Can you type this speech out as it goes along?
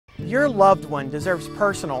Your loved one deserves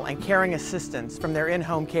personal and caring assistance from their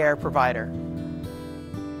in-home care provider.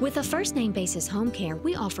 With a first name basis home care,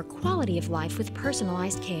 we offer quality of life with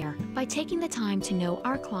personalized care by taking the time to know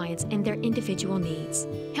our clients and their individual needs.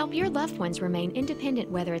 Help your loved ones remain independent,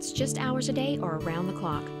 whether it's just hours a day or around the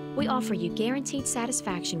clock. We offer you guaranteed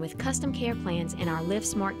satisfaction with custom care plans and our Live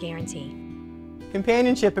Smart guarantee.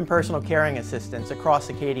 Companionship and personal caring assistance across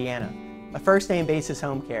Acadiana. A first name basis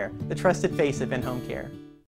home care, the trusted face of in-home care.